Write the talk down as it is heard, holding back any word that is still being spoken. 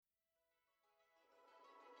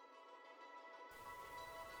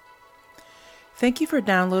Thank you for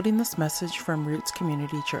downloading this message from Roots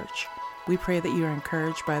Community Church. We pray that you are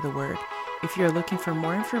encouraged by the word. If you are looking for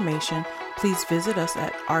more information, please visit us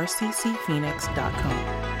at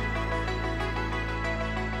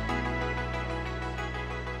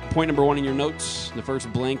rccphoenix.com. Point number one in your notes, the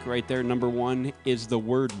first blank right there, number one, is the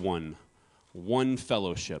word one. One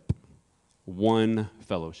fellowship. One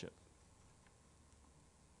fellowship.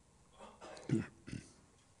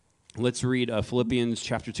 Let's read Philippians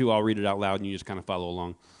chapter 2. I'll read it out loud and you just kind of follow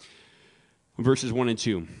along. Verses 1 and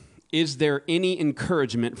 2. Is there any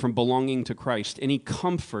encouragement from belonging to Christ? Any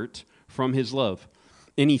comfort from his love?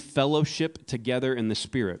 Any fellowship together in the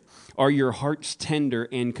Spirit? Are your hearts tender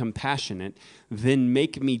and compassionate? Then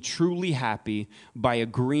make me truly happy by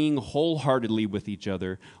agreeing wholeheartedly with each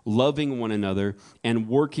other, loving one another, and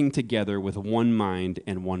working together with one mind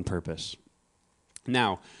and one purpose.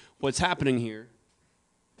 Now, what's happening here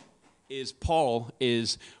is Paul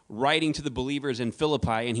is writing to the believers in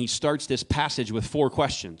Philippi, and he starts this passage with 4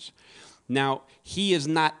 questions. Now, he is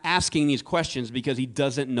not asking these questions because he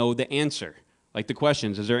doesn't know the answer. Like the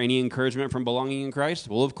questions, is there any encouragement from belonging in Christ?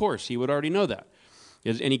 Well, of course, he would already know that.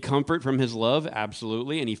 Is any comfort from his love?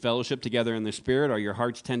 Absolutely. Any fellowship together in the Spirit? Are your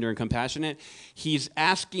hearts tender and compassionate? He's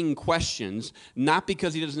asking questions, not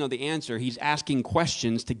because he doesn't know the answer. He's asking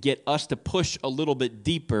questions to get us to push a little bit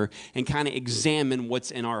deeper and kind of examine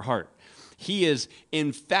what's in our heart. He is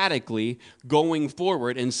emphatically going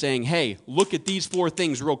forward and saying, hey, look at these 4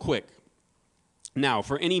 things real quick. Now,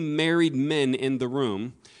 for any married men in the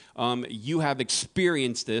room, you have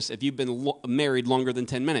experienced this if you've been married longer than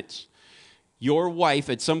 10 minutes. Your wife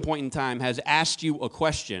at some point in time has asked you a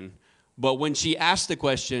question, but when she asked the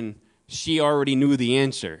question, she already knew the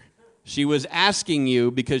answer. She was asking you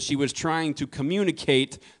because she was trying to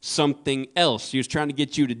communicate something else. She was trying to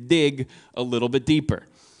get you to dig a little bit deeper.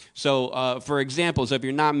 So, for example, if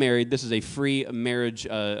you're not married, this is a free marriage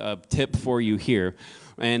tip for you here.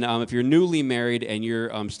 And if you're newly married and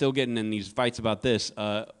you're still getting in these fights about this,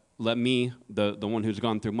 let me, the one who's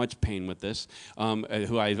gone through much pain with this,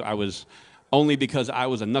 who I was, only because I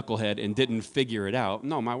was a knucklehead and didn't figure it out.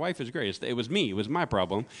 No, my wife is great. It was me. It was my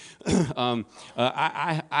problem. I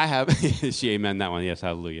have, she amen that one. Yes,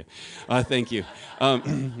 hallelujah. Thank you. But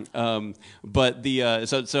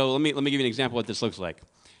so let me give you an example of what this looks like.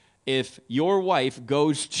 If your wife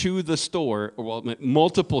goes to the store, or well,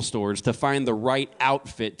 multiple stores, to find the right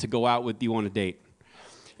outfit to go out with you on a date,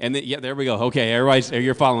 and then, yeah, there we go. Okay, everybody's,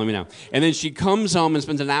 you're following me now. And then she comes home and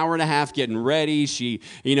spends an hour and a half getting ready. She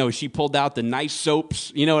pulled out the nice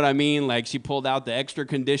soaps, you know what I mean? Like she pulled out the extra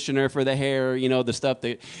conditioner for the hair, the stuff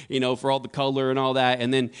that, for all the color and all that.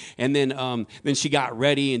 And then she got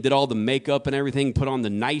ready and did all the makeup and everything, put on the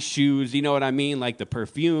nice shoes, you know what I mean? Like the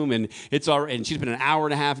perfume, and it's all, and she spent an hour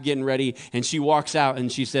and a half getting ready, and she walks out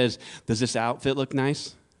and she says, "Does this outfit look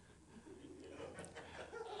nice?"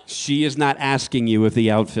 She is not asking you if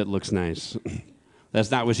the outfit looks nice.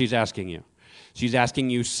 That's not what she's asking you. She's asking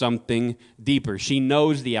you something deeper. She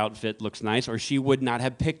knows the outfit looks nice, or she would not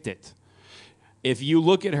have picked it. If you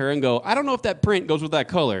look at her and go, "I don't know if that print goes with that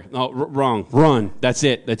color." No, wrong. Run. That's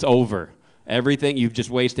it. That's over. Everything, you've just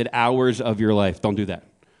wasted hours of your life. Don't do that.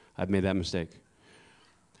 I've made that mistake.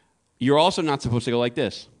 You're also not supposed to go like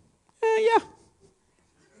this. Yeah.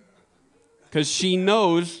 Because she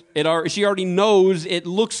knows she already knows it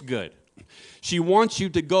looks good. She wants you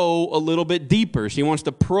to go a little bit deeper. She wants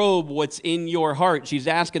to probe what's in your heart. She's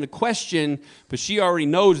asking a question, but she already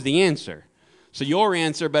knows the answer. So your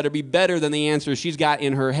answer better be better than the answer she's got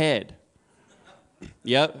in her head.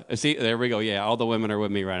 Yep. See, there we go. Yeah, all the women are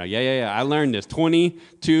with me right now. Yeah. I learned this.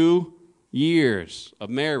 22 years of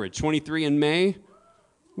marriage. 23 in May.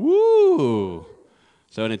 Woo.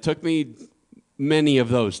 So, and it took me many of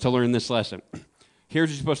those to learn this lesson. Here's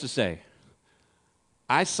what you're supposed to say.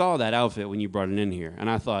 "I saw that outfit when you brought it in here, and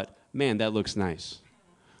I thought, man, that looks nice.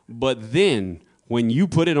 But then, when you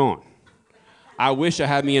put it on, I wish I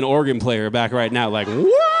had me an organ player back right now, like,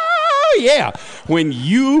 whoa, yeah. When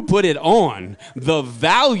you put it on, the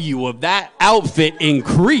value of that outfit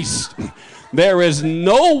increased. There is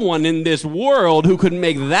no one in this world who could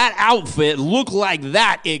make that outfit look like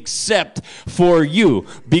that except for you.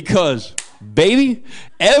 Because, baby,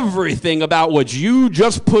 everything about what you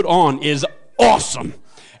just put on is awesome.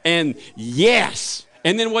 And yes."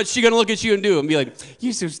 And then what's she going to look at you and do? And be like,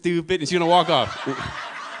 "You're so stupid." And she's going to walk off.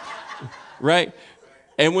 Right?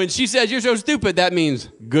 And when she says, "You're so stupid," that means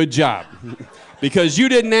good job. Because you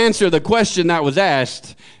didn't answer the question that was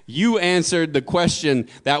asked. You answered the question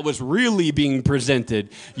that was really being presented.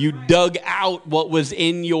 You dug out what was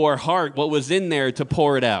in your heart, what was in there, to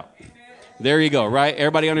pour it out. There you go, right?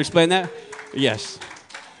 Everybody understand that? Yes.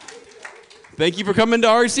 Thank you for coming to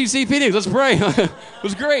RCC Phoenix. Let's pray. It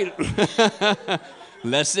was great.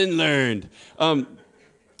 Lesson learned.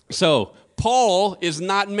 So Paul is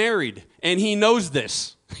not married, and he knows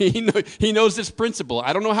this. He knows this principle.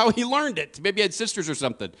 I don't know how he learned it. Maybe he had sisters or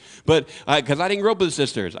something. But because I didn't grow up with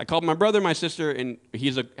sisters. I called my brother my sister, and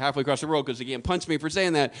he's halfway across the road because he can't punch me for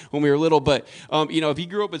saying that when we were little. But, if he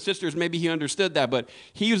grew up with sisters, maybe he understood that. But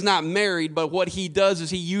he was not married. But what he does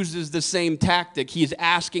is he uses the same tactic. He's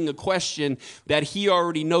asking a question that he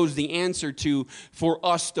already knows the answer to for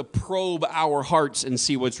us to probe our hearts and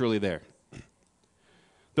see what's really there.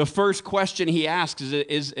 The first question he asks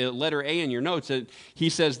is letter A in your notes. He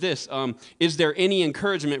says this, is there any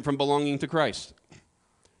encouragement from belonging to Christ?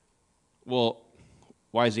 Well,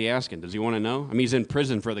 why is he asking? Does he want to know? I mean, he's in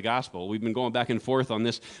prison for the gospel. We've been going back and forth on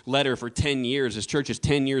this letter for 10 years. His church is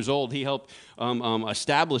 10 years old. He helped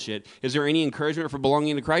establish it. Is there any encouragement for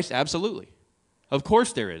belonging to Christ? Absolutely. Of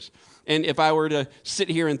course there is. And if I were to sit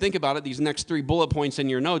here and think about it, these next 3 bullet points in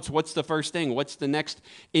your notes, what's the first thing? What's the next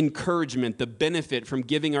encouragement, the benefit from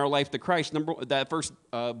giving our life to Christ? That first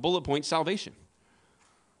bullet point, salvation.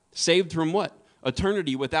 Saved from what?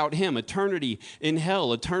 Eternity without him, eternity in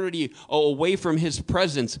hell, eternity away from his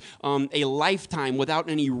presence, a lifetime without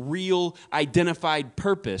any real identified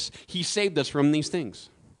purpose. He saved us from these things.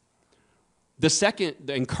 The second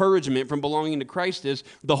encouragement from belonging to Christ is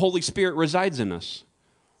the Holy Spirit resides in us.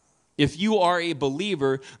 If you are a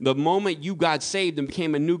believer, the moment you got saved and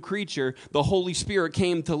became a new creature, the Holy Spirit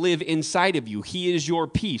came to live inside of you. He is your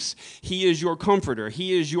peace. He is your comforter.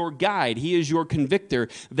 He is your guide. He is your convictor.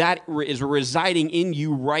 That is residing in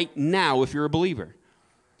you right now if you're a believer.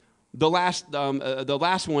 The last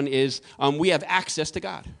one is we have access to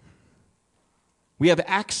God. We have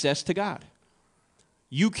access to God.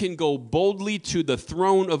 You can go boldly to the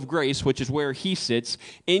throne of grace, which is where he sits,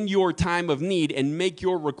 in your time of need and make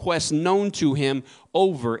your requests known to him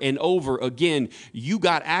over and over again. You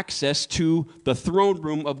got access to the throne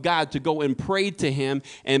room of God to go and pray to him,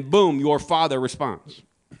 and boom, your Father responds.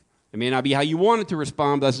 It may not be how you wanted to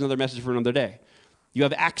respond, but that's another message for another day. You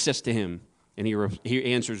have access to him, and he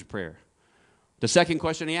answers prayer. The second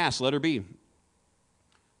question he asks, letter B,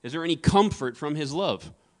 is there any comfort from his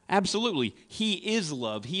love? Absolutely. He is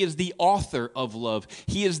love. He is the author of love.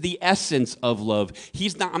 He is the essence of love.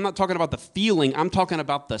 I'm not talking about the feeling. I'm talking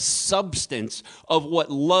about the substance of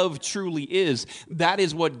what love truly is. That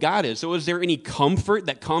is what God is. So is there any comfort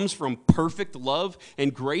that comes from perfect love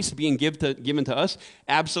and grace being given to us?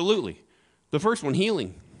 Absolutely. The first one,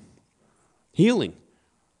 healing. Healing.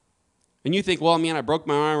 And you think, well, man, I broke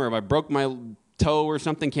my arm or I broke my toe or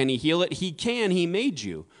something. Can he heal it? He can. He made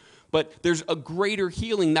you. But there's a greater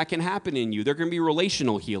healing that can happen in you. There can be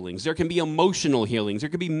relational healings. There can be emotional healings. There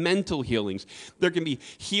can be mental healings. There can be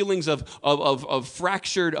healings of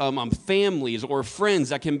fractured families or friends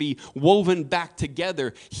that can be woven back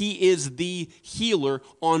together. He is the healer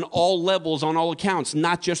on all levels, on all accounts,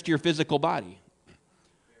 not just your physical body.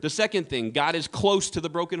 The second thing, God is close to the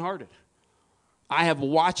brokenhearted. I have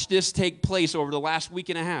watched this take place over the last week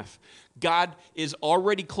and a half. God is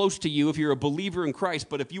already close to you if you're a believer in Christ,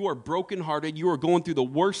 but if you are brokenhearted, you are going through the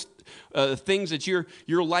worst things that your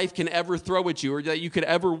life can ever throw at you or that you could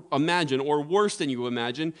ever imagine, or worse than you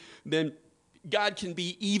imagine, then God can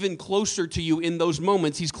be even closer to you in those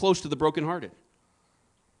moments. He's close to the brokenhearted.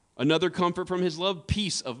 Another comfort from his love,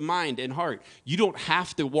 peace of mind and heart. You don't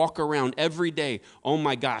have to walk around every day, oh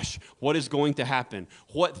my gosh, what is going to happen?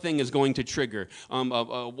 What thing is going to trigger?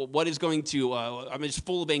 What is going to, I'm just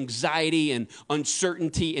full of anxiety and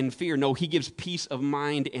uncertainty and fear. No, he gives peace of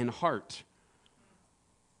mind and heart.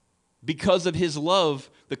 Because of his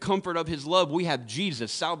love, the comfort of his love, we have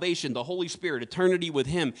Jesus, salvation, the Holy Spirit, eternity with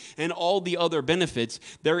him, and all the other benefits.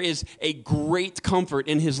 There is a great comfort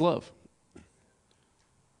in his love.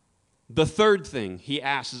 The third thing he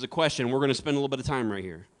asks is a question. We're going to spend a little bit of time right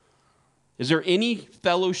here. Is there any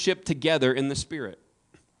fellowship together in the Spirit?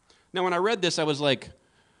 Now, when I read this, I was like,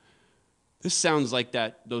 this sounds like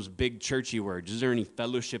those big churchy words. Is there any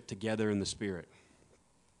fellowship together in the Spirit?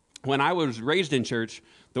 When I was raised in church,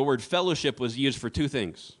 the word fellowship was used for two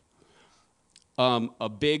things. A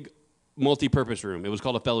big multi-purpose room. It was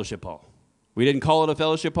called a fellowship hall. We didn't call it a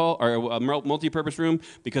fellowship hall or a multi-purpose room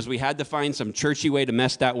because we had to find some churchy way to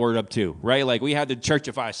mess that word up too, right? Like we had to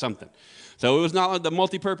churchify something. So it was not like the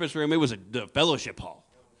multi-purpose room. It was the fellowship hall,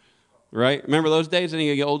 right? Remember those days?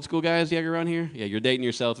 Any of you old school guys you around here? Yeah, you're dating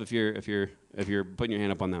yourself if you're putting your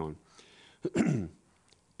hand up on that one.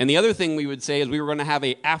 And the other thing we would say is we were going to have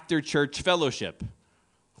a after-church fellowship,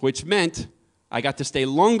 which meant I got to stay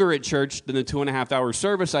longer at church than the 2.5-hour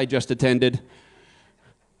service I just attended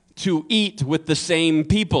to eat with the same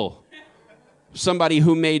people. somebody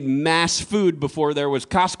who made mass food before there was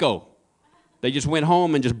Costco. They just went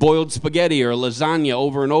home and just boiled spaghetti or lasagna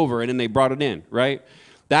over and over, and then they brought it in, right?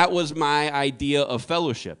 That was my idea of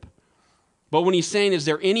fellowship. But when he's saying, is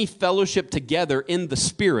there any fellowship together in the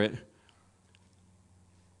Spirit,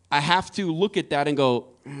 I have to look at that and go,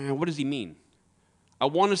 what does he mean? I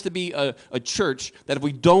want us to be a church that if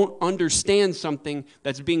we don't understand something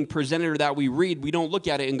that's being presented or that we read, we don't look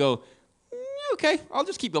at it and go, okay, I'll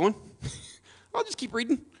just keep going. I'll just keep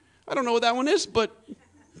reading. I don't know what that one is, but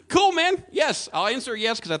cool, man. Yes, I'll answer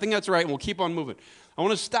yes because I think that's right, and we'll keep on moving. I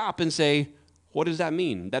want to stop and say, what does that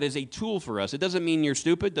mean? That is a tool for us. It doesn't mean you're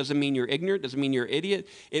stupid. Doesn't mean you're ignorant. Doesn't mean you're an idiot.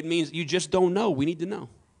 It means you just don't know. We need to know.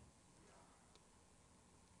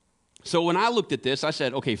 So when I looked at this, I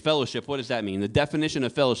said, okay, fellowship, what does that mean? The definition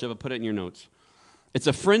of fellowship, I put it in your notes. It's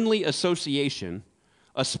a friendly association,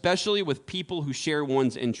 especially with people who share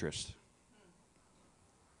one's interest.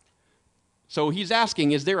 So he's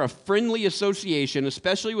asking, is there a friendly association,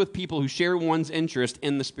 especially with people who share one's interest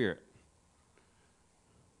in the Spirit?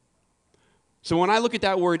 So when I look at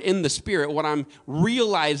that word in the Spirit, what I'm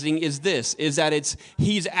realizing is this, is that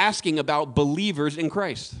he's asking about believers in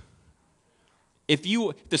Christ. If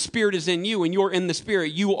the Spirit is in you and you're in the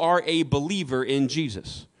Spirit, you are a believer in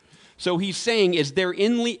Jesus. So he's saying, is there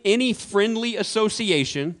any friendly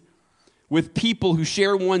association with people who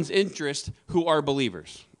share one's interest who are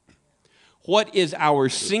believers? What is our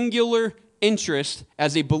singular interest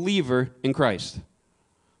as a believer in Christ?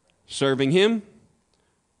 Serving Him,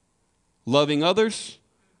 loving others,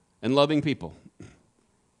 and loving people.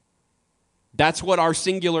 That's what our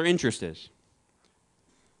singular interest is.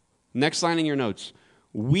 Next line in your notes.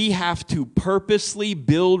 We have to purposely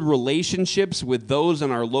build relationships with those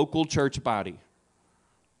in our local church body.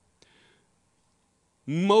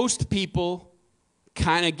 Most people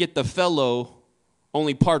kind of get the fellow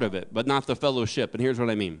only part of it, but not the fellowship. And here's what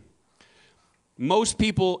I mean. Most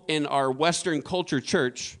people in our Western culture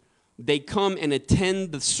church, they come and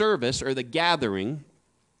attend the service or the gathering.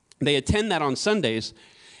 They attend that on Sundays,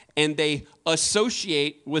 and they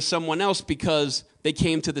associate with someone else because they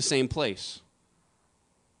came to the same place.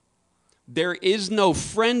 There is no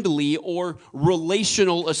friendly or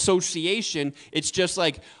relational association. It's just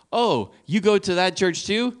like, oh, you go to that church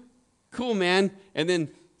too? Cool, man. And then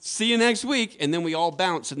see you next week. And then we all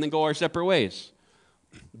bounce and then go our separate ways.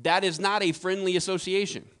 That is not a friendly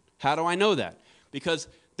association. How do I know that? Because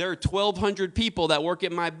there are 1,200 people that work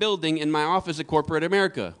at my building in my office at Corporate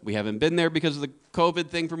America. We haven't been there because of the COVID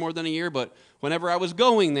thing for more than a year, but whenever I was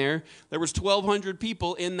going there was 1,200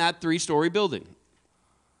 people in that 3-story building.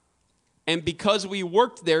 And because we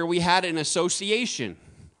worked there, we had an association,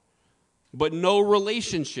 but no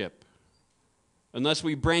relationship. Unless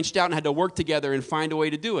we branched out and had to work together and find a way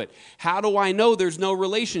to do it. How do I know there's no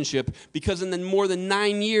relationship? Because in the more than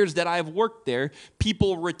 9 years that I've worked there,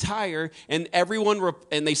 people retire and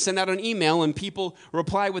and they send out an email and people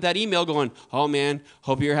reply with that email going, oh man,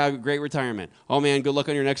 hope you have a great retirement. Oh man, good luck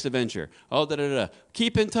on your next adventure. Oh, da-da-da.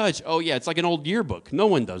 Keep in touch. Oh yeah, it's like an old yearbook. No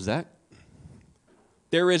one does that.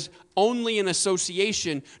 There is only an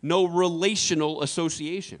association, no relational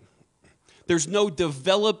association. There's no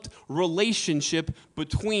developed relationship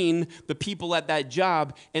between the people at that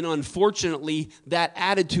job, and unfortunately, that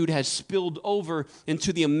attitude has spilled over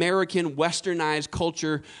into the American westernized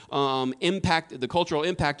culture the cultural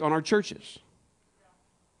impact on our churches.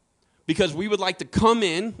 Because we would like to come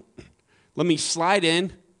in, let me slide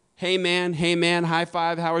in, hey man, high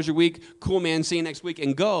five, how was your week? Cool man, see you next week,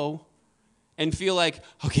 and go, and feel like,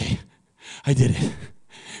 okay, I did it.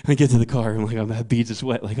 I get to the car, I'm like, I have beads of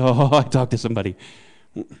sweat. Like, oh, I talked to somebody.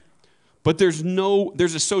 But there's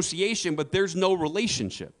association, but there's no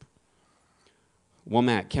relationship. Well,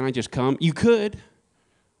 Matt, can I just come? You could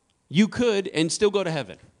and still go to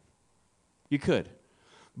heaven. You could.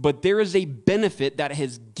 But there is a benefit that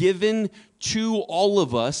has given to all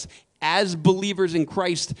of us as believers in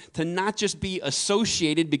Christ to not just be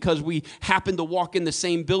associated because we happen to walk in the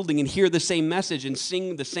same building and hear the same message and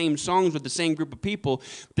sing the same songs with the same group of people.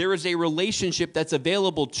 There is a relationship that's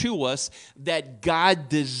available to us that God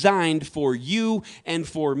designed for you and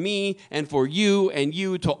for me and for you and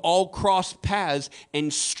you to all cross paths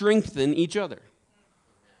and strengthen each other.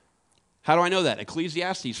 How do I know that?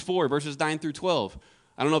 Ecclesiastes 4, verses 9 through 12.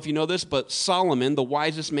 I don't know if you know this, but Solomon, the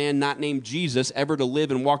wisest man not named Jesus ever to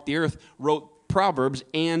live and walk the earth, wrote Proverbs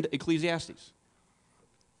and Ecclesiastes.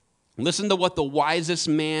 Listen to what the wisest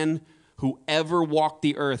man who ever walked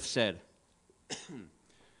the earth said.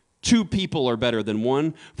 2 people are better than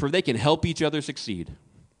one, for they can help each other succeed.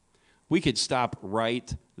 We could stop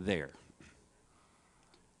right there.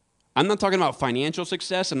 I'm not talking about financial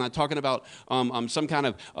success. I'm not talking about some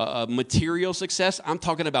kind of material success. I'm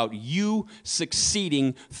talking about you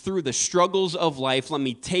succeeding through the struggles of life. Let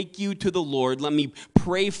me take you to the Lord. Let me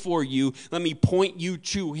pray for you. Let me point you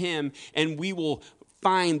to Him, and we will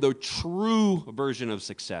find the true version of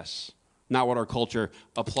success, not what our culture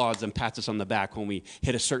applauds and pats us on the back when we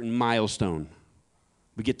hit a certain milestone.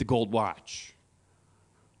 We get the gold watch.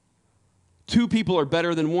 Two people are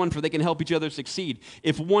better than one, for they can help each other succeed.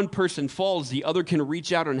 If one person falls, the other can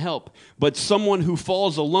reach out and help. But someone who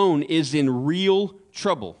falls alone is in real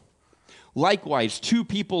trouble. Likewise, two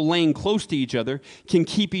people laying close to each other can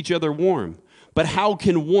keep each other warm. But how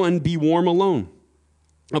can one be warm alone?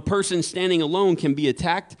 A person standing alone can be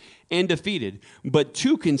attacked and defeated, but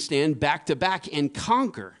two can stand back to back and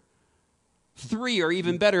conquer. Three are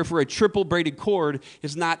even better, for a triple braided cord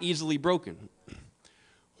is not easily broken.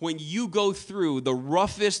 When you go through the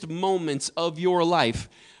roughest moments of your life,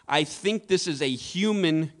 I think this is a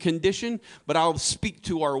human condition, but I'll speak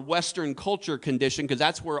to our Western culture condition because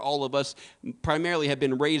that's where all of us primarily have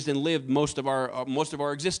been raised and lived most of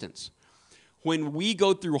our existence. When we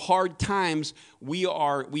go through hard times,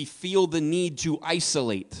 we feel the need to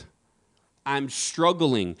isolate. I'm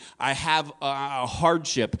struggling. I have a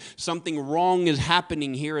hardship. Something wrong is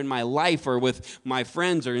happening here in my life or with my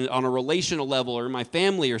friends or on a relational level or my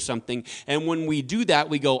family or something. And when we do that,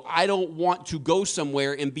 we go, I don't want to go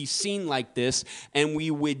somewhere and be seen like this. And we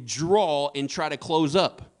withdraw and try to close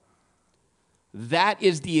up. That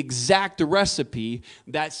is the exact recipe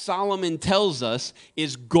that Solomon tells us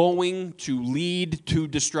is going to lead to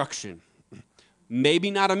destruction.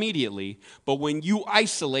 Maybe not immediately, but when you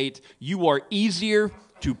isolate, you are easier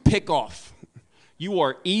to pick off. You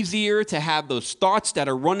are easier to have those thoughts that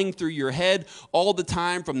are running through your head all the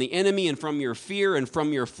time from the enemy and from your fear and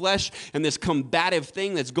from your flesh and this combative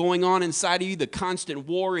thing that's going on inside of you, the constant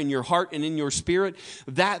war in your heart and in your spirit.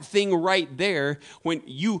 That thing right there, when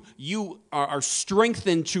you are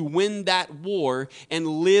strengthened to win that war and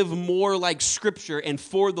live more like Scripture and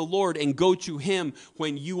for the Lord and go to Him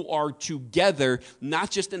when you are together,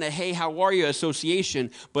 not just in a hey, how are you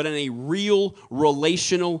association, but in a real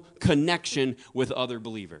relational connection with other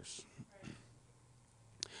believers.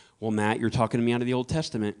 Well, Matt, you're talking to me out of the Old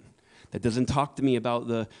Testament. That doesn't talk to me about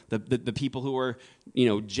the people who are,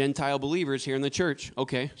 Gentile believers here in the church.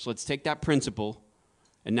 Okay, so let's take that principle,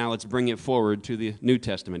 and now let's bring it forward to the New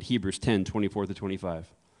Testament, Hebrews 10, 24 to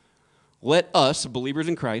 25. Let us, believers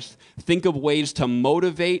in Christ, think of ways to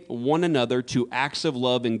motivate one another to acts of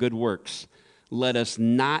love and good works. Let us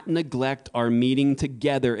not neglect our meeting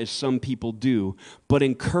together as some people do, but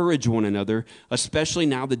encourage one another, especially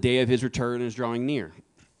now the day of His return is drawing near.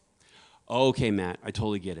 Okay, Matt, I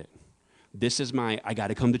totally get it. This is my I got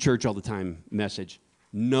to come to church all the time message.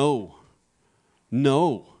 No.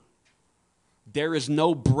 There is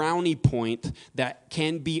no brownie point that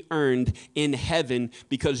can be earned in heaven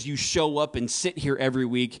because you show up and sit here every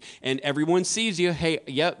week and everyone sees you. Hey,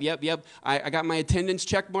 yep. I got my attendance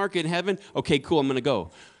check mark in heaven. Okay, cool, I'm going to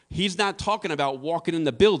go. He's not talking about walking in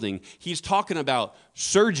the building. He's talking about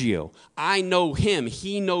Sergio. I know him.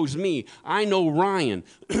 He knows me. I know Ryan.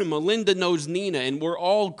 Melinda knows Nina. And we're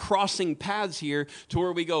all crossing paths here to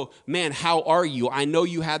where we go, man, how are you? I know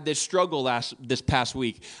you had this struggle this past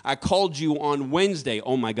week. I called you on Wednesday.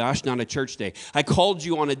 Oh my gosh, not a church day. I called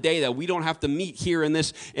you on a day that we don't have to meet here in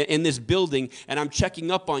this building, and I'm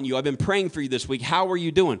checking up on you. I've been praying for you this week. How are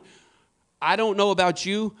you doing? I don't know about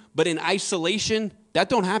you, but in isolation, that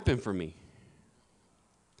don't happen for me.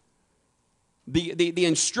 The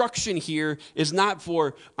instruction here is not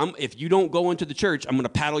for, if you don't go into the church, I'm going to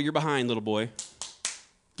paddle your behind, little boy.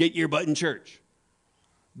 Get your butt in church.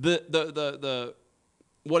 What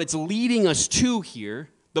it's leading us to here,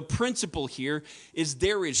 the principle here, is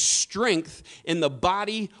there is strength in the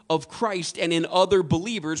body of Christ and in other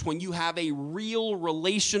believers when you have a real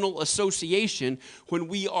relational association, when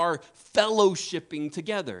we are fellowshipping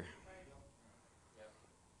together.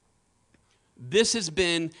 This has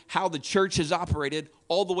been how the church has operated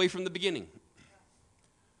all the way from the beginning.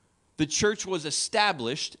 The church was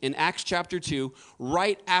established in Acts chapter 2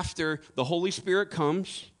 right after the Holy Spirit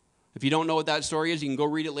comes. If you don't know what that story is, you can go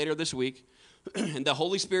read it later this week. And the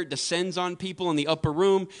Holy Spirit descends on people in the upper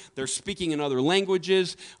room. They're speaking in other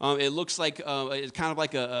languages. It looks like it's kind of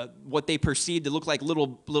like what they perceived to look like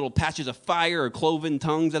little patches of fire or cloven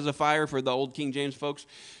tongues as a fire for the old King James folks.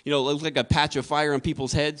 It looks like a patch of fire on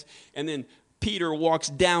people's heads. And then Peter walks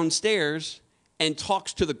downstairs and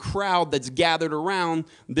talks to the crowd that's gathered around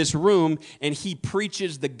this room, and he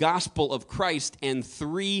preaches the gospel of Christ, and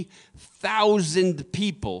 3,000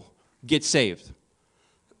 people get saved.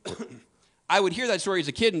 I would hear that story as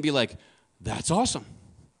a kid and be like, that's awesome.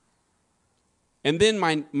 And then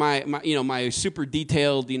my super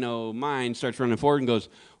detailed, mind starts running forward and goes,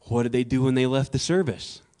 what did they do when they left the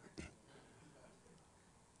service?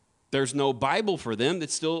 There's no Bible for them.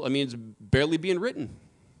 That's still, it's barely being written.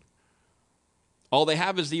 All they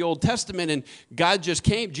have is the Old Testament, and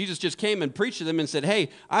Jesus just came and preached to them and said, hey,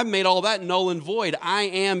 I've made all that null and void. I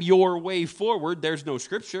am your way forward. There's no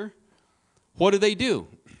scripture. What do?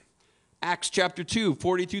 Acts chapter 2,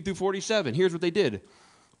 42 through 47. Here's what they did.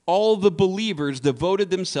 All the believers devoted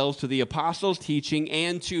themselves to the apostles' teaching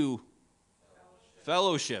and to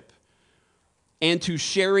fellowship and to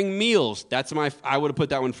sharing meals. I would have put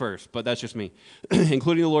that one first, but that's just me.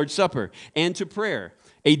 Including the Lord's Supper, and to prayer.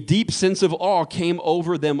 A deep sense of awe came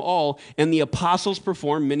over them all, and the apostles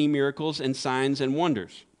performed many miracles and signs and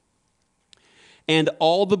wonders. And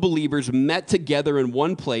all the believers met together in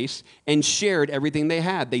one place and shared everything they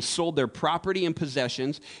had. They sold their property and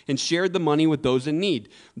possessions and shared the money with those in need.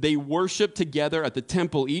 They worshiped together at the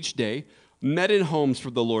temple each day, met in homes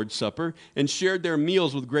for the Lord's Supper, and shared their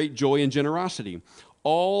meals with great joy and generosity,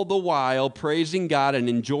 all the while praising God and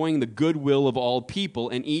enjoying the goodwill of all people.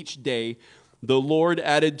 And each day the Lord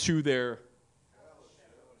added to their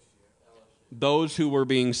those who were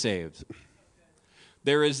being saved.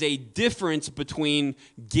 There is a difference between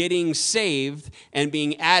getting saved and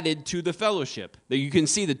being added to the fellowship. You can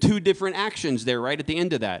see the two different actions there right at the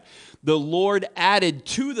end of that. The Lord added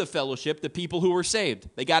to the fellowship the people who were saved.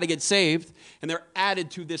 They got to get saved, and they're added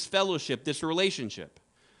to this fellowship, this relationship.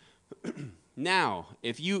 Now,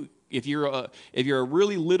 if you're a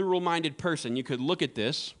really literal-minded person, you could look at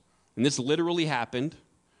this, and this literally happened,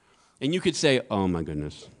 and you could say, oh my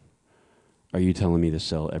goodness, are you telling me to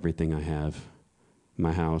sell everything I have?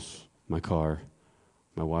 My house, my car,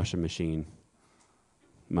 my washing machine,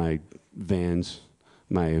 my Vans,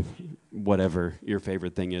 my whatever your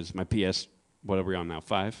favorite thing is, my PS, whatever we're on now,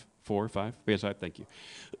 5, 4, 5, PS5, thank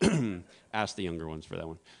you. Ask the younger ones for that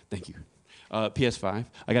one. Thank you. PS5,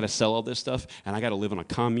 I got to sell all this stuff, and I got to live in a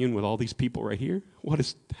commune with all these people right here? What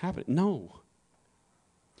is happening? No.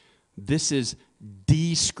 This is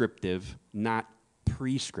descriptive, not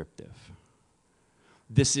prescriptive.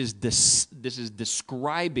 This is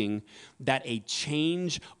describing that a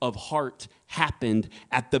change of heart happened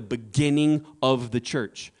at the beginning of the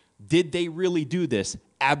church. Did they really do this?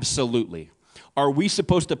 Absolutely. Are we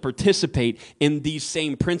supposed to participate in these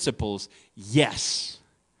same principles? Yes.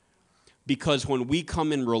 Because when we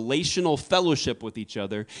come in relational fellowship with each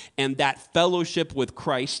other, and that fellowship with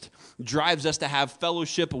Christ drives us to have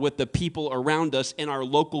fellowship with the people around us in our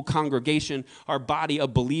local congregation, our body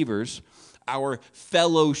of believers, our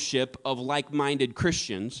fellowship of like-minded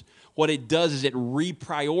Christians, what it does is it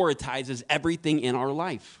reprioritizes everything in our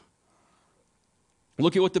life.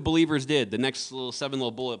 Look at what the believers did. The next 7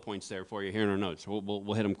 little bullet points there for you here in our notes.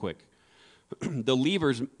 We'll hit them quick. The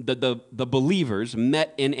believers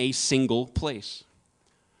met in a single place,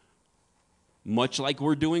 much like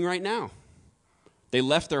we're doing right now. They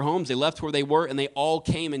left their homes, they left where they were, and they all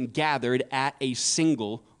came and gathered at a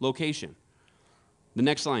single location. The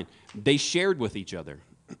next line, they shared with each other.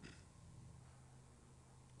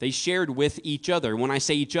 They shared with each other. When I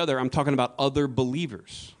say each other, I'm talking about other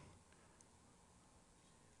believers.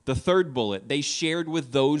 The third bullet, they shared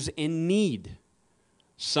with those in need.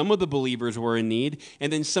 Some of the believers were in need,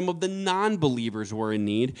 and then some of the non-believers were in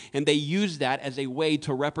need, and they used that as a way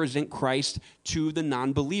to represent Christ to the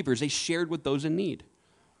non-believers. They shared with those in need.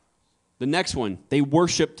 The next one, they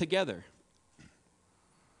worshiped together.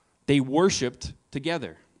 They worshiped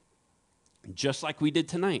together, just like we did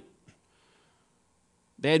tonight.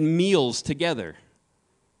 They had meals together,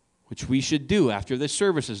 which we should do after this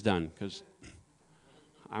service is done, because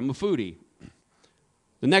I'm a foodie.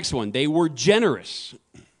 The next one, they were generous.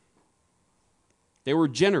 They were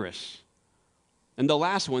generous. And the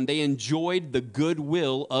last one, they enjoyed the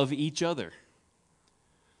goodwill of each other.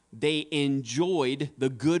 They enjoyed the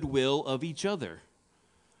goodwill of each other.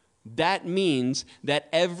 That means that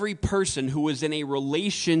every person who was in a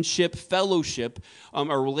relationship fellowship,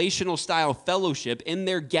 a relational style fellowship, in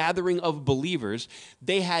their gathering of believers,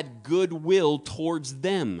 they had goodwill towards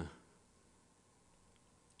them.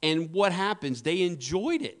 And what happens? They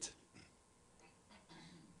enjoyed it.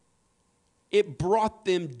 It brought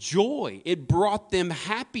them joy. It brought them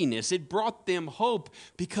happiness. It brought them hope,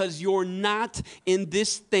 because you're not in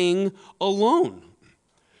this thing alone.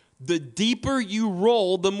 The deeper you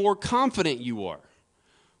roll, the more confident you are.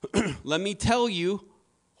 Let me tell you,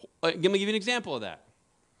 let me give you an example of that.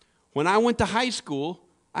 When I went to high school,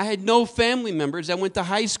 I had no family members that went to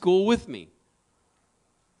high school with me.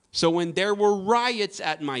 So when there were riots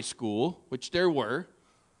at my school, which there were,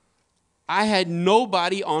 I had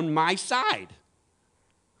nobody on my side.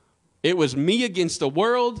 It was me against the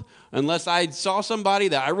world, unless I saw somebody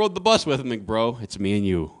that I rode the bus with. I'm like, bro, it's me and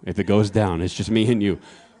you. If it goes down, it's just me and you.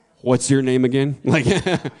 What's your name again? Like,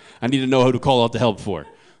 I need to know who to call out to help for.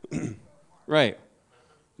 Right.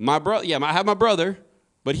 My brother, yeah, I have my brother,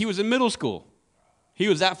 but he was in middle school. He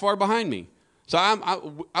was that far behind me. So I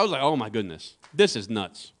was like, oh my goodness, this is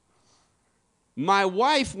nuts. My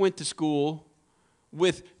wife went to school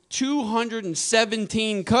with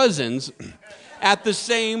 217 cousins at the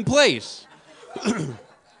same place.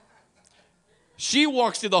 She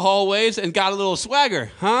walks through the hallways and got a little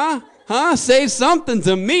swagger. Huh? Say something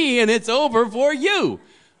to me and it's over for you.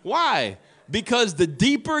 Why? Because the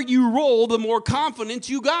deeper you roll, the more confidence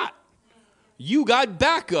you got. You got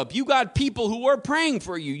backup. You got people who are praying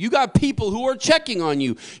for you. You got people who are checking on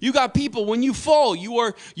you. You got people when you fall,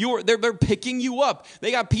 they're picking you up.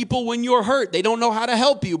 They got people when you're hurt. They don't know how to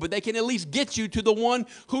help you, but they can at least get you to the one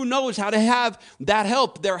who knows how to have that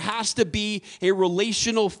help. There has to be a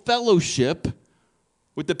relational fellowship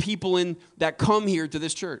with the people that come here to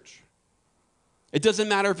this church. It doesn't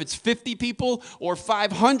matter if it's 50 people or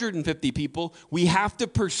 550 people. We have to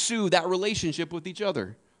pursue that relationship with each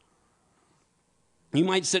other. You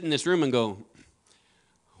might sit in this room and go,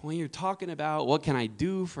 well, you're talking about what can I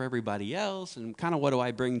do for everybody else and kind of what do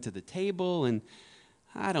I bring to the table, and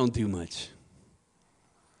I don't do much.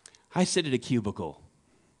 I sit at a cubicle.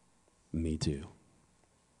 Me too.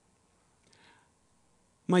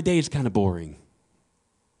 My day is kind of boring.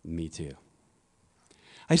 Me too.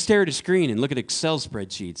 I stare at a screen and look at Excel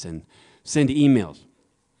spreadsheets and send emails.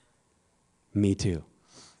 Me too.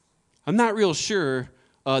 I'm not real sure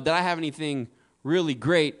that I have anything really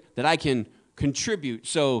great that I can contribute.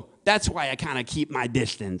 So that's why I kind of keep my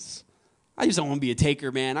distance. I just don't want to be a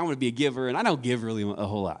taker, man. I want to be a giver, and I don't give really a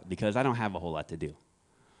whole lot because I don't have a whole lot to do.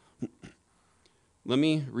 Let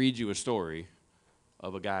me read you a story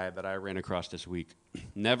of a guy that I ran across this week.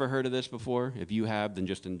 Never heard of this before. If you have, then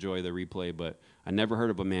just enjoy the replay, but I never heard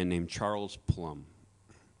of a man named Charles Plumb.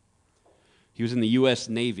 He was in the U.S.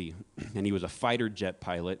 Navy, and he was a fighter jet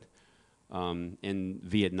pilot in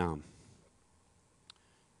Vietnam.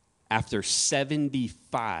 After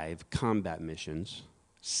 75 combat missions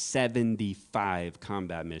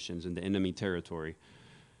into enemy territory,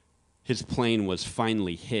 his plane was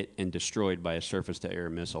finally hit and destroyed by a surface-to-air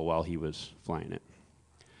missile while he was flying it.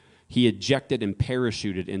 He ejected and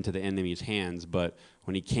parachuted into the enemy's hands, but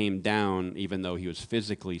when he came down, even though he was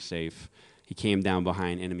physically safe, he came down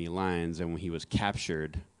behind enemy lines, and when he was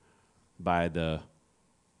captured by the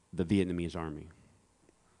Vietnamese army.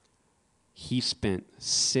 He spent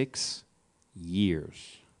 6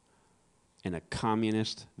 years in a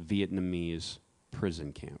communist Vietnamese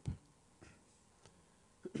prison camp.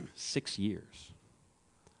 6 years.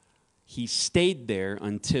 He stayed there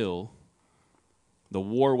until the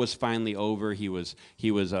war was finally over. He was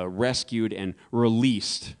rescued and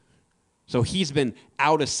released. So he's been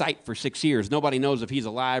out of sight for 6 years. Nobody knows if he's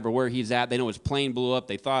alive or where he's at. They know his plane blew up.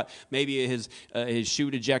 They thought maybe his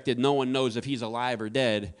chute ejected. No one knows if he's alive or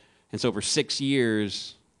dead. And so for 6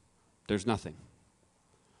 years, there's nothing.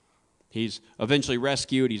 He's eventually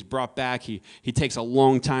rescued. He's brought back. He takes a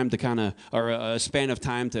long time to a span of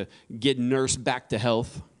time to get nursed back to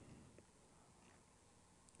health.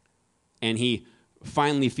 And he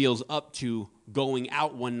finally feels up to going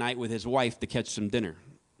out one night with his wife to catch some dinner.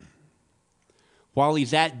 While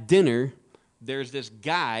he's at dinner, there's this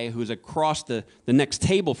guy who's across the next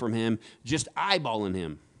table from him, just eyeballing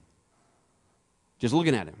him, just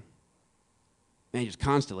looking at him. Man, just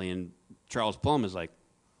constantly. And Charles Plumb is like,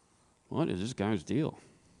 what is this guy's deal?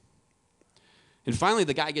 And finally,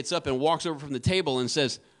 the guy gets up and walks over from the table and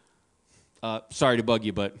says, sorry to bug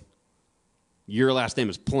you, but your last name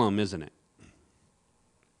is Plumb, isn't it?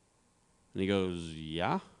 And he goes,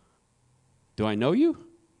 yeah. Do I know you?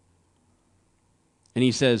 And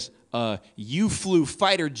he says, you flew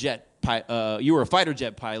fighter jet. You were a fighter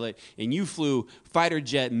jet pilot, and you flew fighter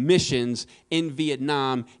jet missions in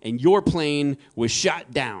Vietnam, and your plane was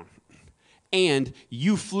shot down. And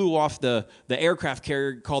you flew off the aircraft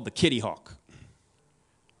carrier called the Kitty Hawk.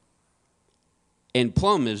 And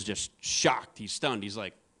Plumb is just shocked. He's stunned. He's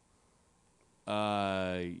like,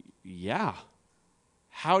 yeah.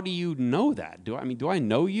 How do you know that? Do I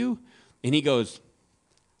know you? And he goes,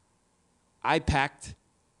 I packed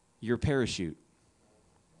your parachute.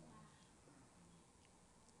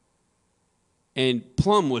 And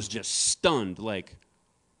Plumb was just stunned, like,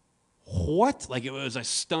 what? Like it was a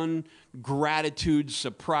stun, gratitude,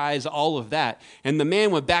 surprise, all of that. And the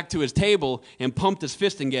man went back to his table and pumped his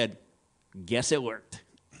fist and said, guess it worked.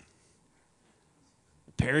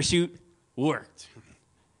 The parachute worked.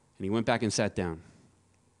 And he went back and sat down.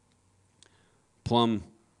 Plum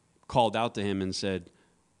called out to him and said,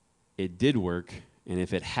 it did work, and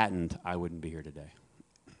if it hadn't, I wouldn't be here today.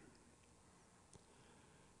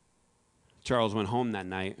 Charles went home that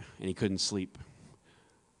night, and he couldn't sleep.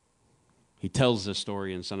 He tells this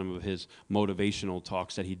story in some of his motivational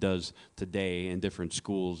talks that he does today in different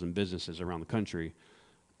schools and businesses around the country.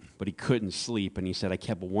 But he couldn't sleep, and he said, I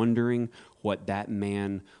kept wondering what that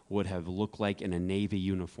man would have looked like in a Navy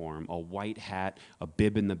uniform, a white hat, a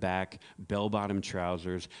bib in the back, bell-bottom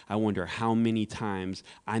trousers. I wonder how many times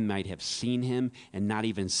I might have seen him and not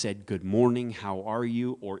even said good morning, how are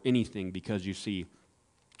you, or anything, because you see,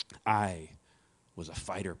 I was a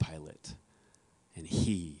fighter pilot, and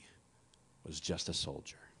he was just a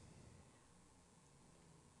soldier.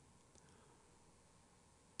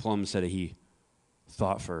 Plum said that he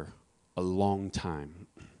thought for a long time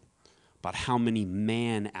about how many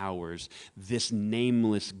man hours this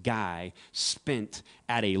nameless guy spent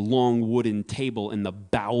at a long wooden table in the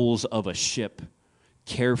bowels of a ship,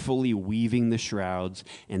 carefully weaving the shrouds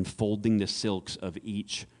and folding the silks of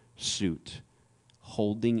each suit,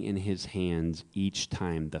 holding in his hands each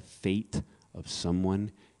time the fate of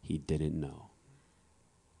someone he didn't know.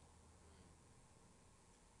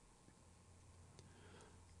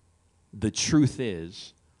 The truth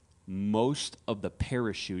is, most of the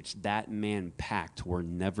parachutes that man packed were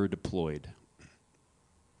never deployed.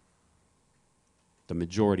 The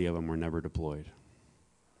majority of them were never deployed.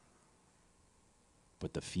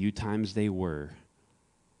 But the few times they were,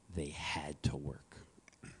 they had to work.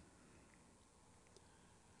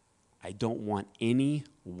 I don't want any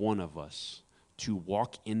one of us to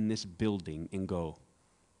walk in this building and go,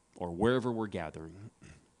 or wherever we're gathering,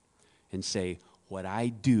 and say, what I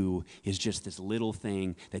do is just this little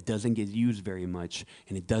thing that doesn't get used very much,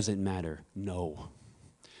 and it doesn't matter. No.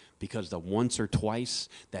 Because the once or twice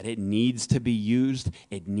that it needs to be used,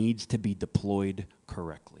 it needs to be deployed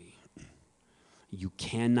correctly. You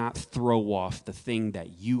cannot throw off the thing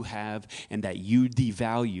that you have and that you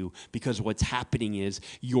devalue, because what's happening is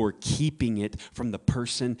you're keeping it from the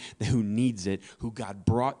person who needs it, who God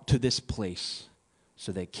brought to this place,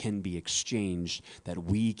 so that can be exchanged, that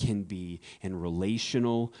we can be in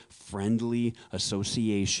relational, friendly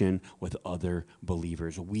association with other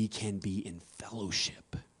believers. We can be in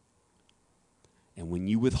fellowship. And when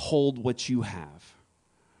you withhold what you have,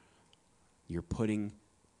 you're putting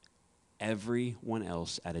everyone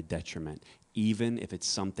else at a detriment, even if it's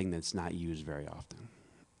something that's not used very often.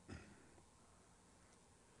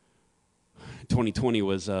 2020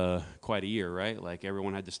 was quite a year, right? Like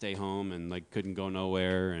everyone had to stay home and like couldn't go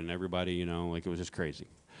nowhere, and everybody, like it was just crazy.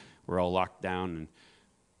 We're all locked down, and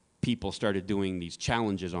people started doing these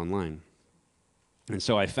challenges online. And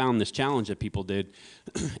so I found this challenge that people did,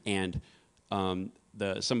 and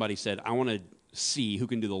somebody said, I want to see who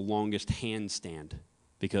can do the longest handstand,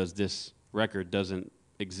 because this record doesn't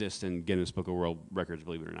exist in Guinness Book of World Records,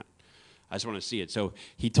 believe it or not. I just want to see it. So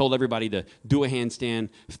he told everybody to do a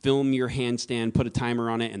handstand, film your handstand, put a timer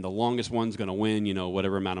on it, and the longest one's going to win,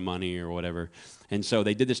 whatever amount of money or whatever. And so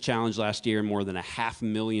they did this challenge last year, more than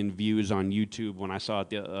 500,000 views on YouTube when I saw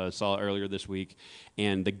it earlier this week.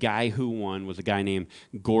 And the guy who won was a guy named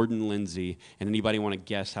Gordon Lindsay. And anybody want to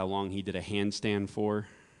guess how long he did a handstand for?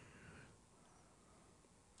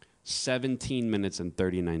 17 minutes and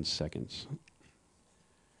 39 seconds.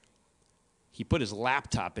 He put his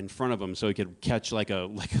laptop in front of him so he could catch like a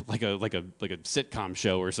sitcom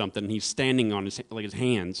show or something. He's standing on his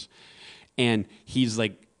hands, and he's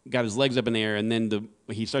like got his legs up in the air, and then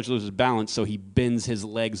he starts to lose his balance, so he bends his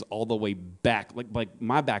legs all the way back. Like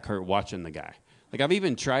my back hurt watching the guy. Like I've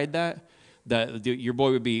even tried that. Your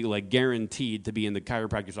boy would be like guaranteed to be in the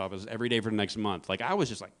chiropractor's office every day for the next month. Like I was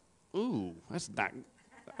just like, ooh, that's not.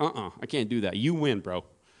 I can't do that. You win, bro.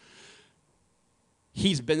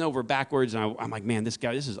 He's bent over backwards, and I'm like, man, this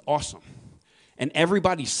is awesome. And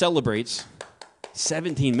everybody celebrates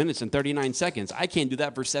 17 minutes and 39 seconds. I can't do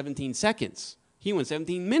that for 17 seconds. He went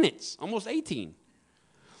 17 minutes, almost 18.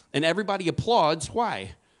 And everybody applauds.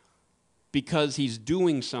 Why? Because he's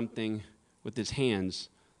doing something with his hands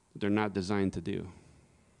that they're not designed to do.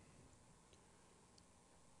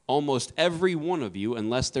 Almost every one of you,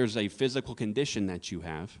 unless there's a physical condition that you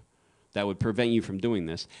have that would prevent you from doing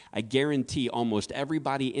this, I guarantee almost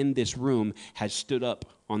everybody in this room has stood up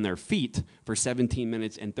on their feet for 17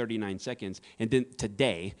 minutes and 39 seconds and didn't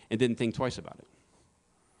think twice about it.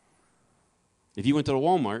 If you went to the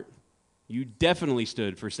Walmart You definitely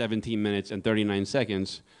stood for 17 minutes and 39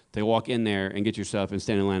 seconds to walk in there and get your stuff and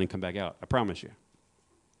stand in line and come back out. I promise you.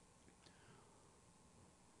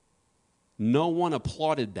 No one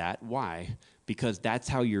applauded that. Why? Because that's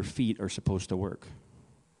how your feet are supposed to work.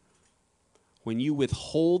 When you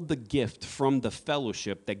withhold the gift from the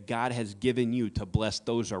fellowship that God has given you to bless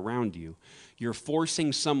those around you, you're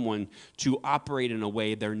forcing someone to operate in a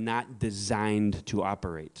way they're not designed to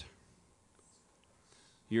operate.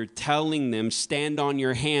 You're telling them, stand on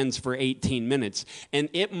your hands for 18 minutes, and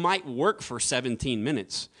it might work for 17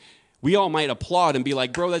 minutes. We all might applaud and be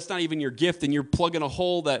like, bro, that's not even your gift, and you're plugging a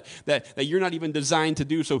hole that you're not even designed to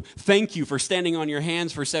do, so thank you for standing on your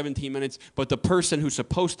hands for 17 minutes, but the person who's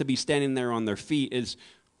supposed to be standing there on their feet is,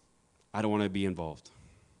 I don't want to be involved.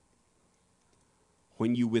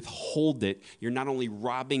 When you withhold it, you're not only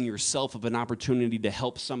robbing yourself of an opportunity to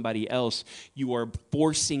help somebody else, you are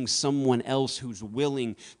forcing someone else who's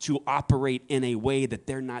willing to operate in a way that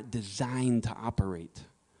they're not designed to operate.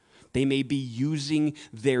 They may be using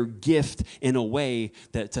their gift in a way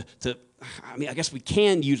that I guess we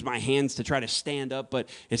can use my hands to try to stand up, but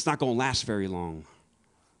it's not going to last very long.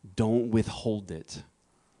 Don't withhold it.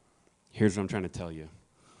 Here's what I'm trying to tell you.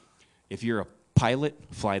 If you're a pilot,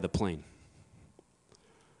 fly the plane.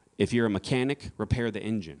 If you're a mechanic, repair the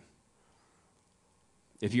engine.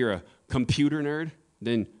 If you're a computer nerd,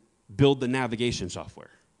 then build the navigation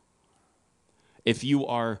software. If you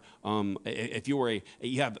are,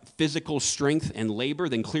 you have physical strength and labor,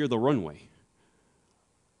 then clear the runway.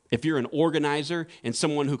 If you're an organizer and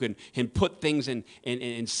someone who can put things in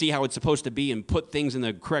and see how it's supposed to be and put things in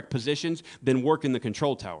the correct positions, then work in the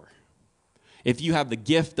control tower. If you have the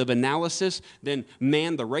gift of analysis, then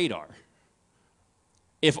man the radar.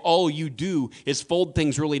 If all you do is fold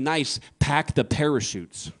things really nice, pack the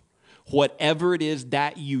parachutes. Whatever it is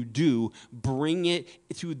that you do, bring it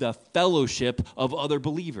to the fellowship of other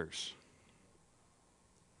believers.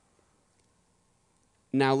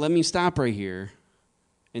 Now, let me stop right here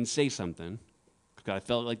and say something, because I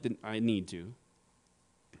felt like I need to.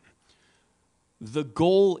 The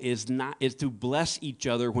goal is to bless each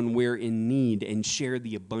other when we're in need and share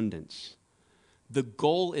the abundance. The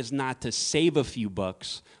goal is not to save a few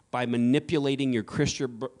bucks by manipulating your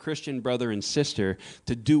Christian brother and sister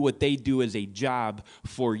to do what they do as a job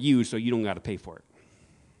for you so you don't got to pay for it.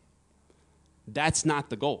 That's not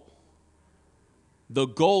the goal. The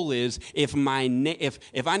goal is if I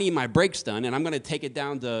need my brakes done and I'm going to take it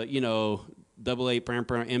down to, AA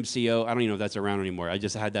MCO, I don't even know if that's around anymore. I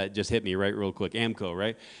just had that just hit me right real quick, AMCO,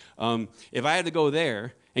 right? If I had to go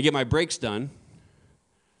there and get my brakes done,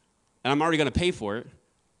 and I'm already going to pay for it,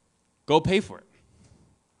 go pay for it.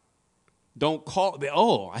 Don't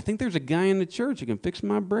call, I think there's a guy in the church who can fix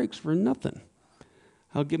my brakes for nothing.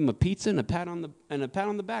 I'll give him a pizza and a pat on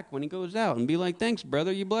the back when he goes out and be like, thanks,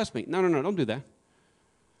 brother, you blessed me. No, don't do that.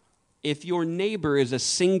 If your neighbor is a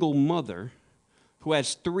single mother who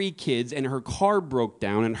has 3 kids and her car broke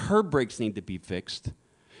down and her brakes need to be fixed,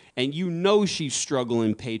 and you know she's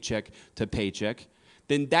struggling paycheck to paycheck,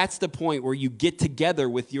 then that's the point where you get together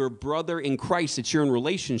with your brother in Christ that you're in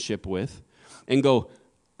relationship with and go,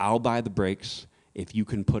 I'll buy the brakes if you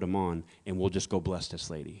can put them on, and we'll just go bless this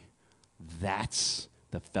lady. That's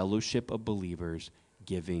the fellowship of believers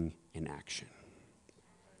giving in action.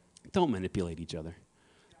 Don't manipulate each other.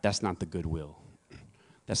 That's not the goodwill.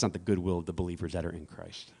 That's not the goodwill of the believers that are in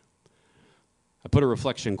Christ. I put a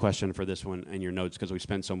reflection question for this one in your notes because we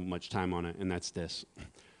spent so much time on it, and that's this.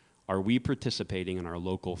 Are we participating in our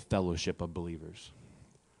local fellowship of believers?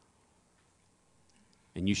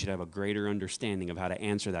 And you should have a greater understanding of how to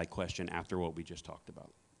answer that question after what we just talked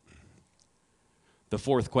about. The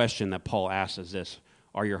 4th question that Paul asks is this: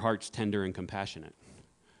 are your hearts tender and compassionate?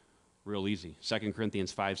 Real easy. 2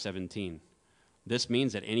 Corinthians 5:17. This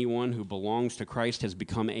means that anyone who belongs to Christ has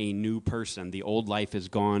become a new person. The old life is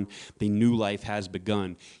gone. The new life has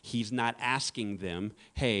begun. He's not asking them,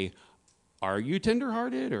 hey, are you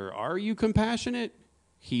tenderhearted or are you compassionate?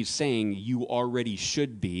 He's saying you already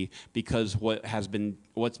should be, because what's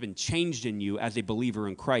been changed in you as a believer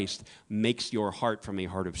in Christ makes your heart from a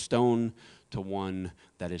heart of stone to one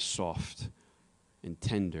that is soft and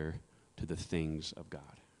tender to the things of God.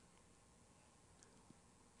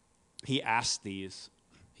 He asked these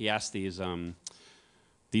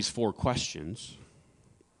 4 questions.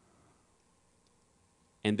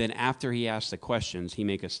 And then after he asks the questions, he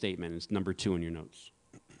makes a statement. It's number 2 in your notes.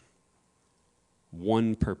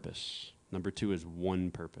 One purpose. Number 2 is one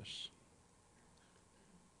purpose.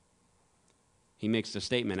 he makes the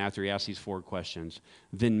statement after he asks these 4 questions.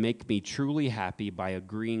 Then make me truly happy by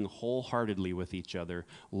agreeing wholeheartedly with each other,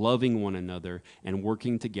 loving one another, and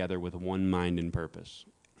working together with one mind and purpose.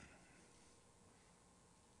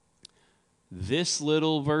 This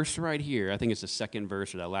little verse right here, I think it's the second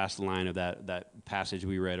verse or that last line of that passage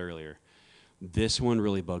we read earlier. This one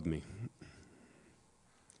really bugged me.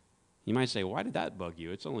 You might say, why did that bug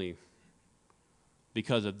you? It's only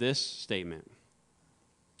because of this statement.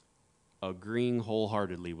 Agreeing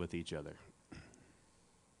wholeheartedly with each other.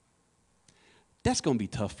 That's going to be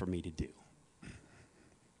tough for me to do.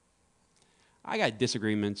 I got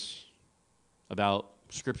disagreements about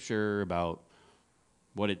Scripture, about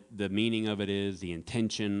the meaning of it is, the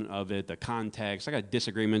intention of it, the context. I got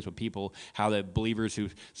disagreements with people, how the believers who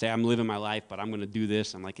say, I'm living my life, but I'm going to do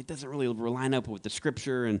this. I'm like, it doesn't really line up with the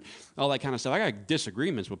Scripture and all that kind of stuff. I got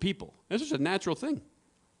disagreements with people. It's just a natural thing.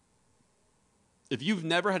 If you've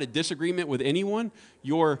never had a disagreement with anyone,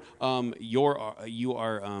 you are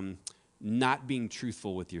not being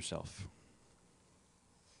truthful with yourself.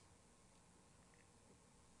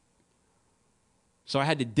 So I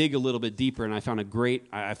had to dig a little bit deeper, and I found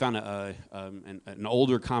an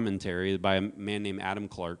older commentary by a man named Adam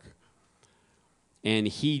Clark, and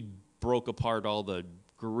he broke apart all the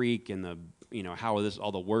Greek and how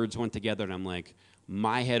all the words went together, and I'm like,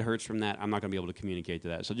 my head hurts from that. I'm not going to be able to communicate to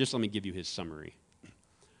that. So just let me give you his summary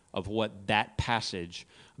of what that passage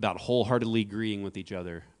about wholeheartedly agreeing with each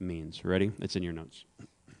other means. Ready? It's in your notes.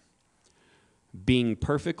 Being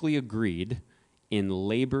perfectly agreed in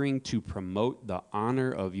laboring to promote the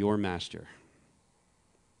honor of your master,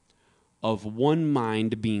 of one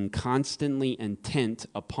mind being constantly intent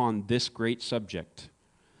upon this great subject,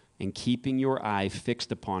 and keeping your eye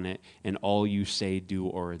fixed upon it in all you say, do,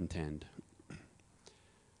 or intend.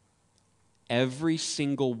 Every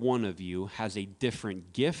single one of you has a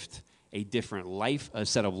different gift, a different life, a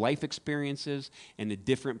set of life experiences, and a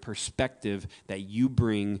different perspective that you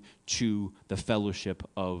bring to the fellowship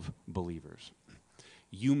of believers.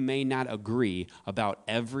 You may not agree about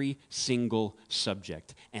every single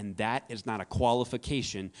subject, and that is not a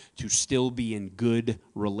qualification to still be in good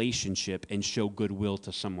relationship and show goodwill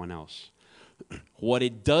to someone else. What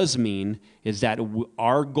it does mean is that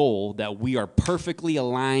our goal, that we are perfectly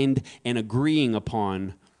aligned and agreeing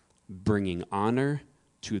upon bringing honor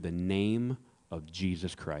to the name of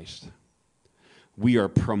Jesus Christ. We are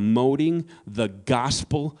promoting the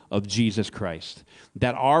gospel of Jesus Christ.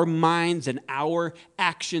 That our minds and our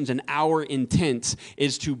actions and our intents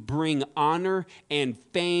is to bring honor and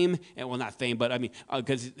fame, and well, not fame, but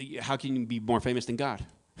because how can you be more famous than God?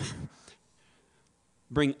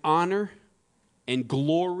 Bring honor and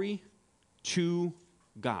glory to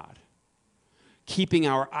God. Keeping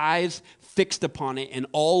our eyes fixed upon it and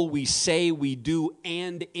all we say, we do,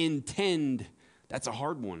 and intend. That's a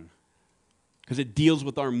hard one because it deals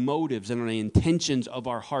with our motives and the intentions of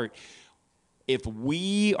our heart. If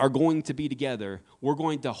we are going to be together, we're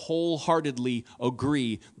going to wholeheartedly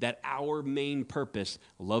agree that our main purpose,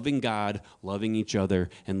 loving God, loving each other,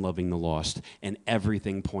 and loving the lost, and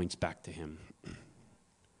everything points back to Him.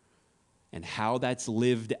 And how that's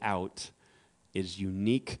lived out is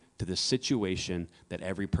unique to the situation that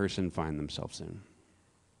every person finds themselves in.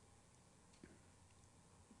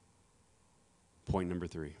 Point number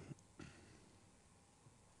 3.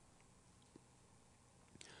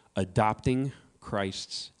 Adopting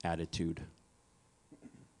Christ's attitude.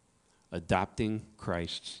 Adopting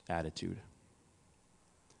Christ's attitude.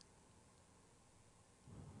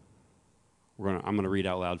 I'm going to read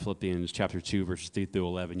out loud Philippians chapter 2, verses 3 through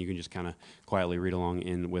 11. You can just kind of quietly read along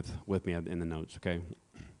with me in the notes, okay?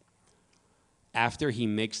 After he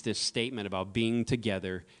makes this statement about being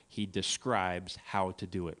together, he describes how to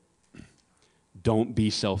do it. Don't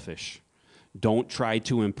be selfish. Don't try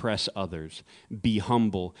to impress others. Be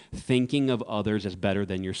humble, thinking of others as better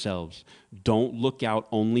than yourselves. Don't look out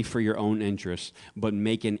only for your own interests, but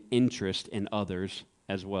make an interest in others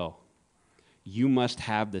as well. You must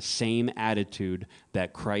have the same attitude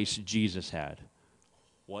that Christ Jesus had.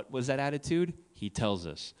 What was that attitude? He tells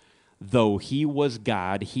us. Though he was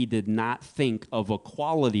God, he did not think of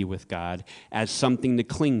equality with God as something to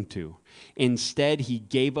cling to. Instead, he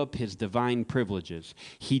gave up his divine privileges.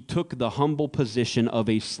 He took the humble position of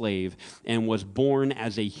a slave and was born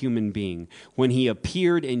as a human being. When he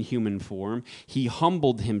appeared in human form, he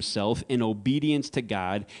humbled himself in obedience to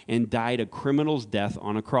God and died a criminal's death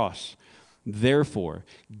on a cross. Therefore,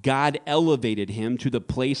 God elevated him to the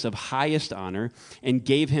place of highest honor and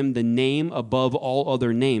gave him the name above all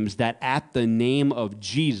other names, that at the name of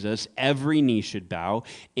Jesus every knee should bow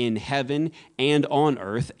in heaven and on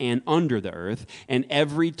earth and under the earth, and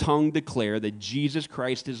every tongue declare that Jesus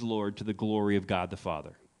Christ is Lord, to the glory of God the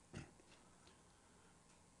Father.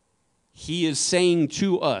 He is saying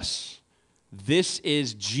to us, this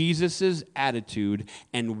is Jesus' attitude,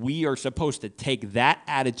 and we are supposed to take that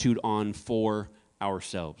attitude on for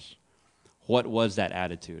ourselves. What was that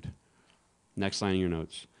attitude? Next line in your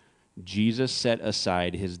notes. Jesus set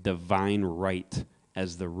aside his divine right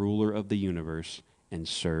as the ruler of the universe and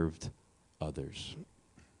served others.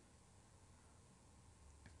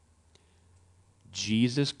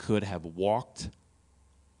 Jesus could have walked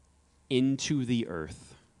into the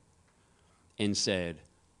earth and said,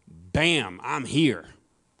 bam, I'm here.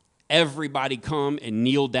 Everybody come and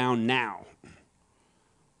kneel down now.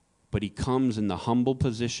 But he comes in the humble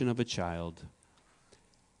position of a child,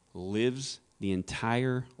 lives the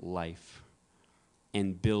entire life,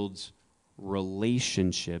 and builds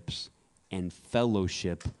relationships and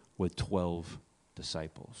fellowship with 12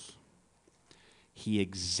 disciples. He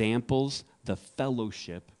examples the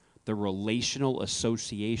fellowship, the relational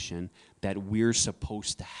association that we're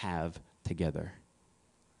supposed to have together.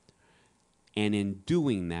 And in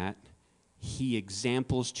doing that, he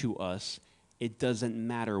examples to us, it doesn't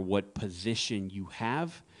matter what position you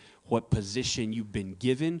have, what position you've been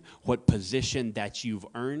given, what position that you've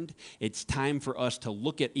earned. It's time for us to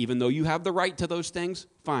look at, even though you have the right to those things,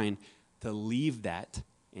 fine, to leave that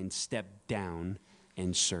and step down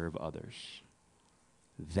and serve others.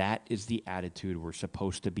 That is the attitude we're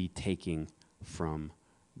supposed to be taking from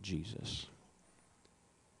Jesus.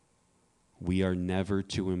 We are never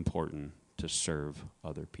too important to serve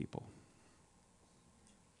other people.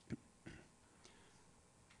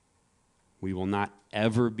 We will not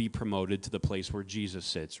ever be promoted to the place where Jesus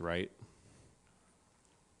sits, right?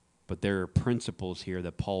 But there are principles here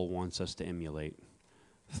that Paul wants us to emulate.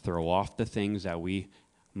 Throw off the things that we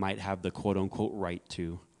might have the quote-unquote right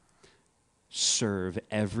to. Serve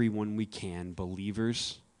everyone we can,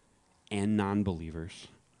 believers and non-believers.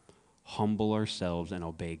 Humble ourselves and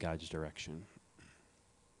obey God's direction.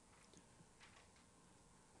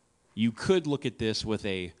 You could look at this with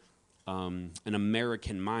an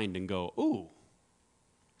American mind and go, ooh,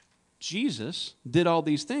 Jesus did all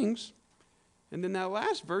these things. And then that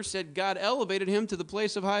last verse said God elevated him to the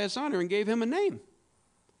place of highest honor and gave him a name.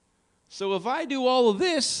 So if I do all of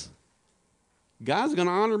this, God's going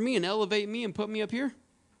to honor me and elevate me and put me up here?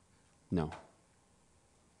 No.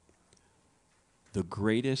 The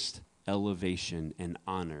greatest elevation and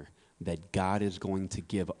honor that God is going to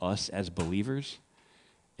give us as believers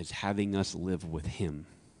is having us live with him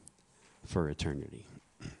for eternity.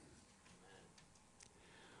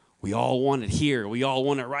 We all want it here. We all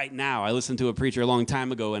want it right now. I listened to a preacher a long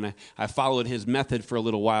time ago, and I followed his method for a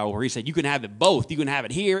little while, where he said, you can have it both. You can have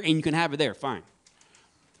it here, and you can have it there. Fine.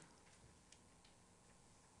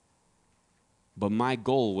 But my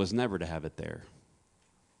goal was never to have it there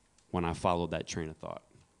when I followed that train of thought.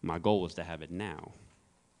 My goal was to have it now.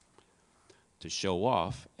 To show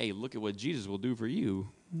off, hey, look at what Jesus will do for you.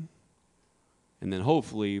 And then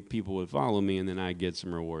hopefully people would follow me, and then I'd get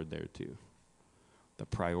some reward there too. The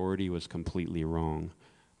priority was completely wrong.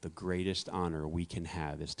 The greatest honor we can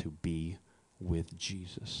have is to be with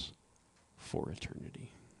Jesus for eternity.